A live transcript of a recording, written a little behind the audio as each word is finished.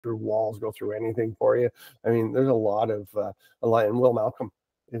through walls, go through anything for you. I mean, there's a lot, and Will Malcolm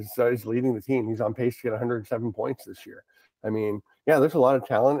is leading the team. He's on pace to get 107 points this year. I mean, yeah, there's a lot of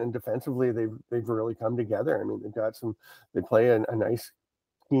talent, and defensively, they've really come together. I mean, they play a nice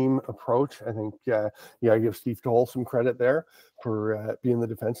team approach. I think, I give Steve Toll some credit there for being the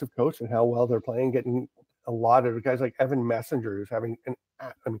defensive coach and how well they're playing, getting a lot of guys like Evan Messenger, who's having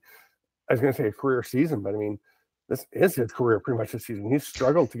I was going to say a career season, but I mean, this is his career pretty much this season. He's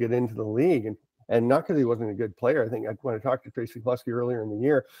struggled to get into the league, and not because he wasn't a good player. I think when I talked to Tracy Clarke earlier in the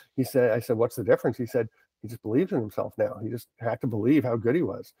year, I said, what's the difference? He said, he just believes in himself now. He just had to believe how good he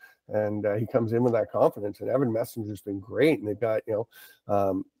was. And he comes in with that confidence. And Evan Messenger's been great. And they've got,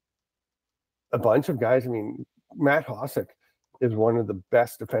 a bunch of guys. I mean, Matt Hossack is one of the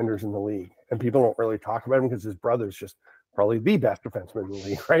best defenders in the league. And people don't really talk about him because his brother's just probably the best defenseman in the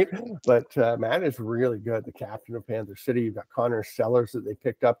league, right? But Matt is really good, the captain of Panther City. You've got Connor Sellers that they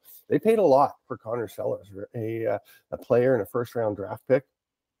picked up. They paid a lot for Connor Sellers, a player and a first-round draft pick.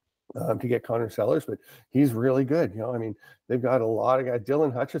 To get Connor Sellers, but he's really good. I mean, they've got a lot of guys.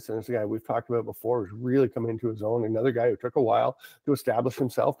 Dylan Hutchison is a guy we've talked about before, who's really come into his own. Another guy who took a while to establish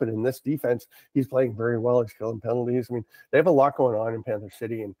himself, but in this defense, he's playing very well. He's killing penalties. I mean, they have a lot going on in Panther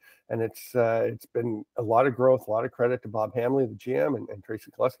City, and it's been a lot of growth, a lot of credit to Bob Hamley, the GM, and Tracy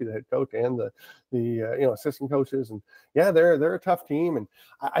Clarke, the head coach, and the assistant coaches. And yeah, they're a tough team, and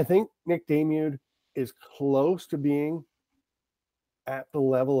I think Nick Damude is close to being at the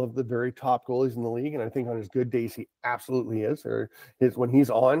level of the very top goalies in the league. And I think on his good days, he absolutely is. When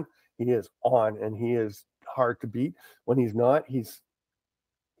he's on, he is on, and he is hard to beat. When he's not,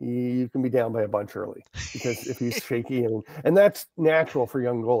 you can be down by a bunch early, because if he's shaky, and that's natural for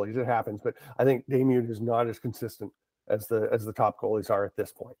young goalies, it happens. But I think Damude is not as consistent as the top goalies are at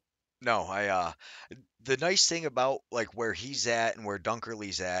this point. No, the nice thing about like where he's at and where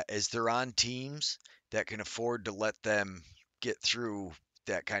Dunkerley's at is they're on teams that can afford to let them get through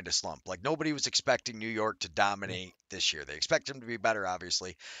that kind of slump. Like, nobody was expecting New York to dominate this year. They expect them to be better,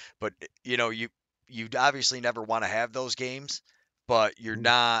 obviously, but you obviously never want to have those games, but you're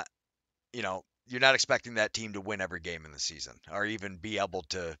not expecting that team to win every game in the season, or even be able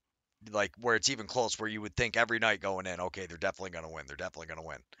to, like, where it's even close, where you would think every night going in, okay, they're definitely going to win. They're definitely going to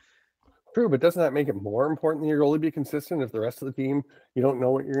win. True, but doesn't that make it more important that your goalie be consistent if the rest of the team, you don't know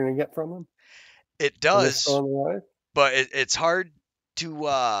what you're going to get from them? It does, but it's hard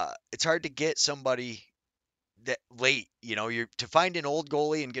to get somebody that late. You're to find an old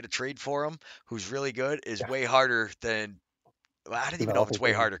goalie and get a trade for him who's really good is way harder than. Well, I don't even know if it's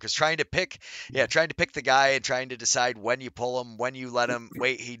way harder, because trying to pick the guy and trying to decide when you pull him, when you let him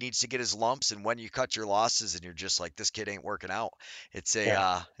wait, he needs to get his lumps, and when you cut your losses, and you're just like, this kid ain't working out. It's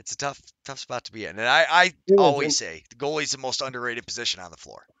a tough spot to be in. And I always say the goalie's the most underrated position on the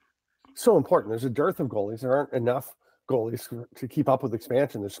floor. So important. There's a dearth of goalies. There aren't enough goalies to keep up with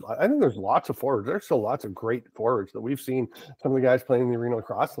expansion. I think there's lots of forwards. There's still lots of great forwards that we've seen. Some of the guys playing in the Arena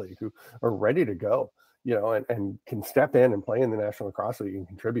Lacrosse League who are ready to go, and can step in and play in the National Lacrosse League and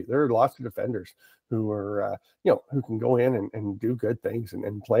contribute. There are lots of defenders who are, who can go in and do good things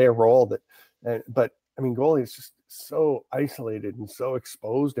and play a role but I mean, goalie is just so isolated and so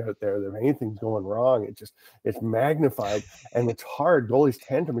exposed out there that if anything's going wrong, it's magnified, and it's hard. Goalies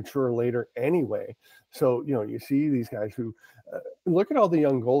tend to mature later anyway. So, you see these guys who look at all the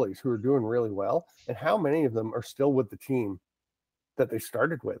young goalies who are doing really well, and how many of them are still with the team that they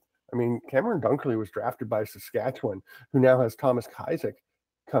started with. I mean, Cameron Dunkerley was drafted by Saskatchewan, who now has Thomas Kajek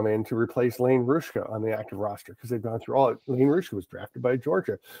come in to replace Lane Rushka on the active roster, because they've gone through all. Lane Rushka was drafted by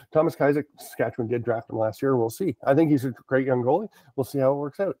Georgia. Thomas Kajek, Saskatchewan did draft him last year. We'll see. I think he's a great young goalie. We'll see how it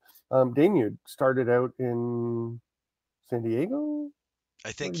works out. Damude started out in San Diego.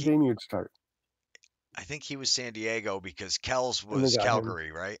 I think Damude started. I think he was San Diego, because Kells was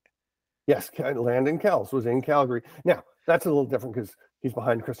Calgary, right? Yes, Landon Kells was in Calgary. Now, that's a little different because he's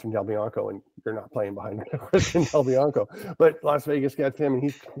behind Christian Del Bianco, and you're not playing behind Christian Del Bianco. But Las Vegas gets him, and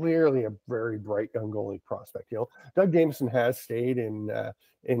he's clearly a very bright young goalie prospect. Doug Jameson has stayed in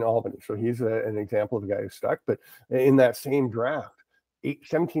Albany, so he's an example of a guy who stuck. But in that same draft,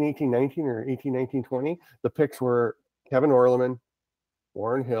 17, 18, 19, or 18, 19, 20, the picks were Kevin Orleman,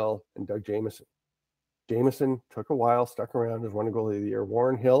 Warren Hill, and Doug Jameson. Jameson took a while, stuck around as one goalie of the year.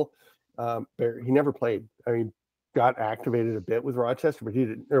 Warren Hill, he never played. I mean, got activated a bit with Rochester, but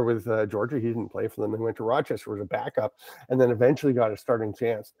with Georgia. He didn't play for them. Then went to Rochester as a backup, and then eventually got a starting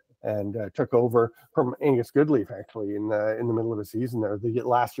chance and took over from Angus Goodleaf actually in the middle of the season there.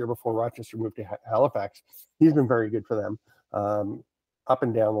 Last year before Rochester moved to Halifax. He's been very good for them. up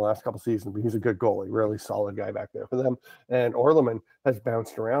and down the last couple seasons, but he's a good goalie, really solid guy back there for them. And Orleman has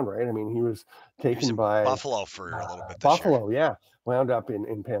bounced around, right? I mean, he was He was taken in by Buffalo for a little bit this year. Buffalo, yeah, wound up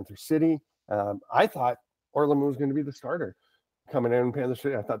in Panther City. I thought Orleman was going to be the starter coming in Panther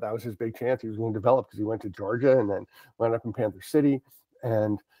City. I thought that was his big chance. He was going to develop because he went to Georgia and then wound up in Panther City,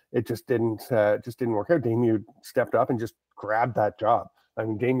 and it just didn't work out. Dameud stepped up and just grabbed that job. I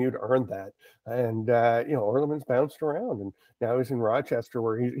mean, Dameud earned that, and Orleman's bounced around, and now he's in Rochester,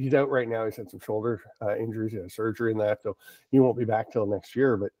 where he's out right now. He's had some shoulder injuries, he had surgery in that, so he won't be back till next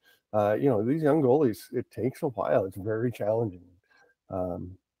year. But these young goalies, it takes a while. It's very challenging.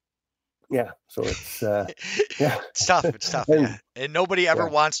 Yeah, so it's yeah, It's tough. It's tough. and, Yeah. And nobody ever yeah,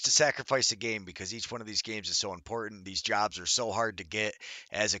 wants to sacrifice a game because each one of these games is so important. These jobs are so hard to get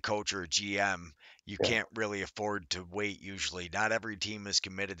as a coach or a GM. You yeah, can't really afford to wait usually. Not every team is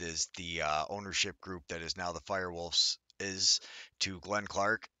committed as the ownership group that is now the Firewolves is to Glenn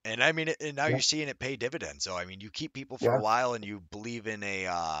Clarke. And I mean, and now yeah, you're seeing it pay dividends. So, I mean, you keep people for a yeah, while and you believe in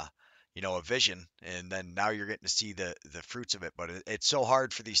a vision, and then now you're getting to see the fruits of it. But it's so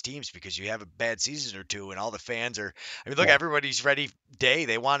hard for these teams because you have a bad season or two and all the fans are, I mean, look, yeah, everybody's ready day,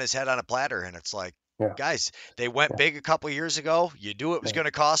 they want his head on a platter, and it's like, yeah, guys, they went yeah, big a couple of years ago. You knew it was yeah, going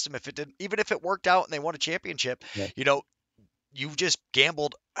to cost them if it didn't, even if it worked out and they won a championship. yeah. you know you just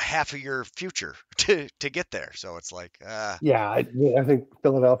gambled half of your future to get there, so it's like Yeah, I think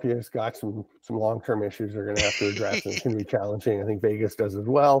Philadelphia's got some long-term issues they're going to have to address, and it's going to be challenging. I think Vegas does as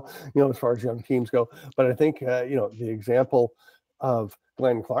well, as far as young teams go. But I think the example of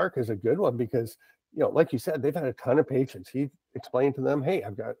Glenn Clarke is a good one because like you said, they've had a ton of patience. He explained to them, "Hey,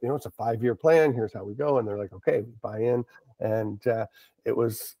 I've got it's a 5-year plan. Here's how we go," and they're like, "Okay, we buy in." And it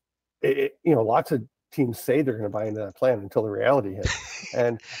was, lots of teams say they're going to buy into that plan until the reality hits.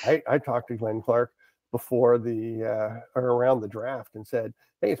 And I talked to Glenn Clarke before or around the draft and said,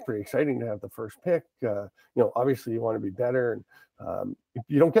 "Hey, it's pretty exciting to have the first pick. Obviously you want to be better, and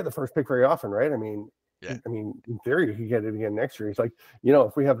you don't get the first pick very often, right? I mean, yeah. in theory, you could get it again next year." He's like,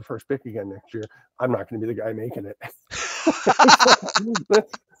 "If we have the first pick again next year, I'm not going to be the guy making it."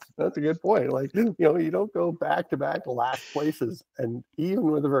 That's a good point. Like, you don't go back to back last places, and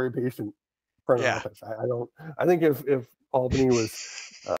even with a very patient front Yeah. office, I don't. I think if Albany was